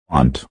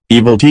Want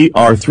evil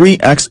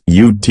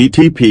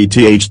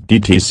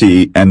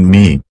TR3XUTTPTHDTC and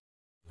me.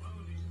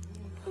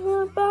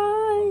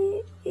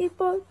 Bye,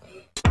 evil.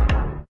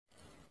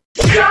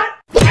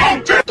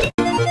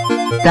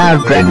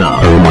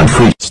 Oh my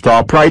freak,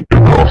 stop right.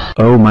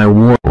 Oh my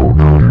war.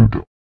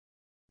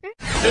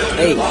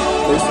 Hey,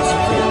 there's this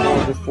kid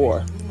number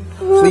 4.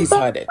 Please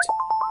hide it.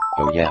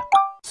 Oh yeah.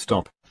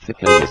 Stop.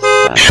 Syphilis.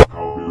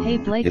 Hey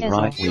Blake Is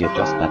right, we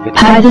adjust that bit.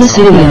 Hide the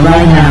studio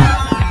right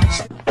now.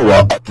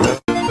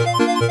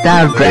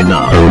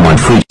 Oh my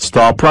freak,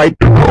 stop right.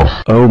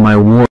 Oh my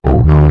war.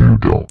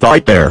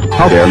 Right there.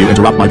 How dare you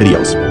interrupt my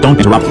videos? Don't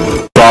interrupt.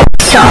 Stop.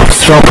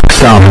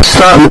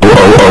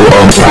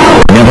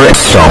 Never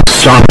stop.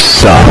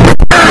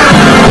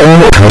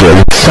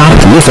 Oh, stop,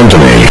 listen to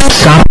me.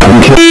 Stop.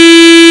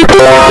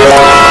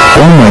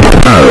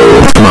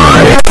 Oh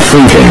my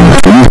freaking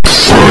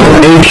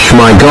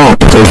my god,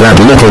 is that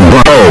little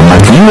bro? Oh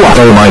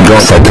my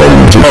god,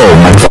 second. Oh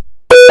my.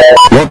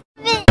 What?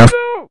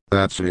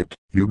 That's it,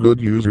 you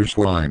good user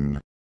swine.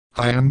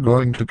 I am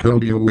going to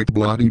kill you with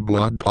bloody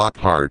blood pot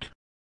heart.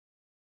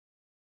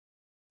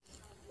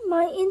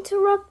 My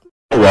interrupt.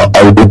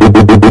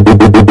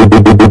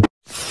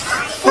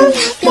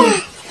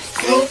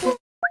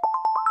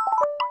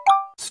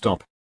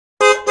 Stop.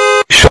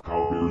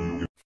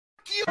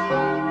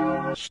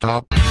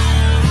 Stop.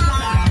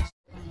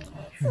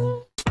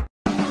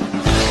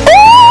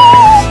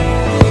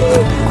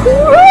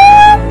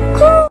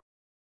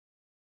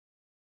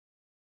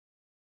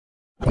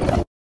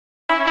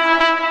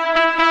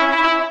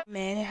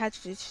 Man, it had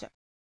to do so.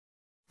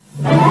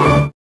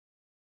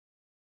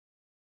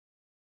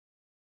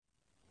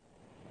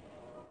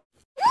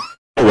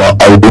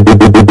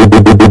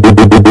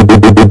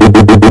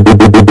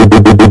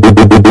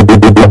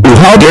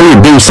 How dare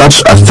you do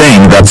such a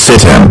thing? That's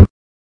it him.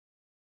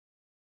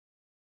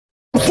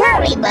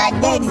 Sorry,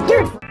 but that's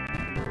dirt.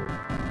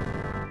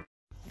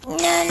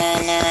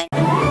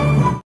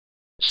 No.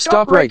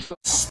 Stop right.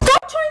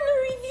 Stop trying to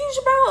reviews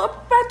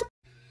about the.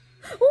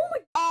 Oh my.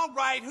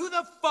 Alright, who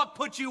the fuck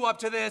put you up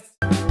to this?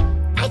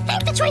 I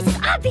think the choice is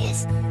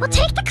obvious. We'll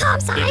take the calm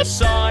They side.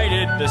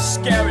 decided the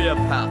scarier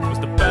path was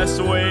the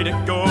best way to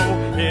go.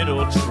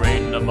 It'll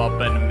train them up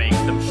and make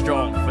them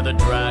strong for the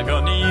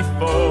Dragon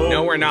Evo.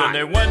 No, we're not. Then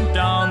they went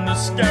down the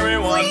scary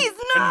one. Please,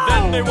 no! And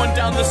then they went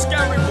down the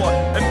scary one.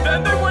 And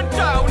then they went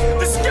down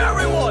the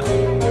scary one.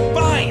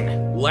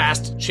 Fine!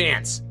 Last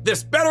chance.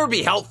 This better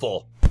be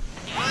helpful.